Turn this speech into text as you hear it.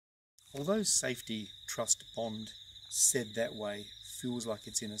although safety, trust, bond said that way feels like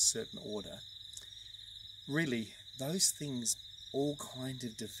it's in a certain order, really those things all kind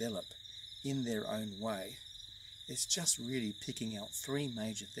of develop in their own way. It's just really picking out three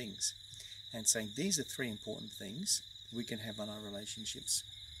major things and saying these are three important things we can have on our relationships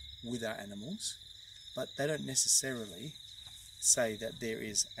with our animals, but they don't necessarily say that there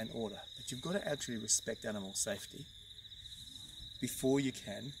is an order. But you've got to actually respect animal safety before you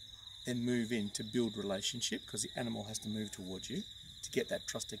can then move in to build relationship, because the animal has to move towards you to get that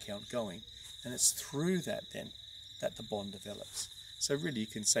trust account going. And it's through that then that the bond develops. So really you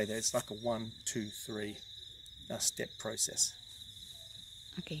can say that it's like a 1, 2, 3 step process.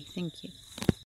 Okay, thank you.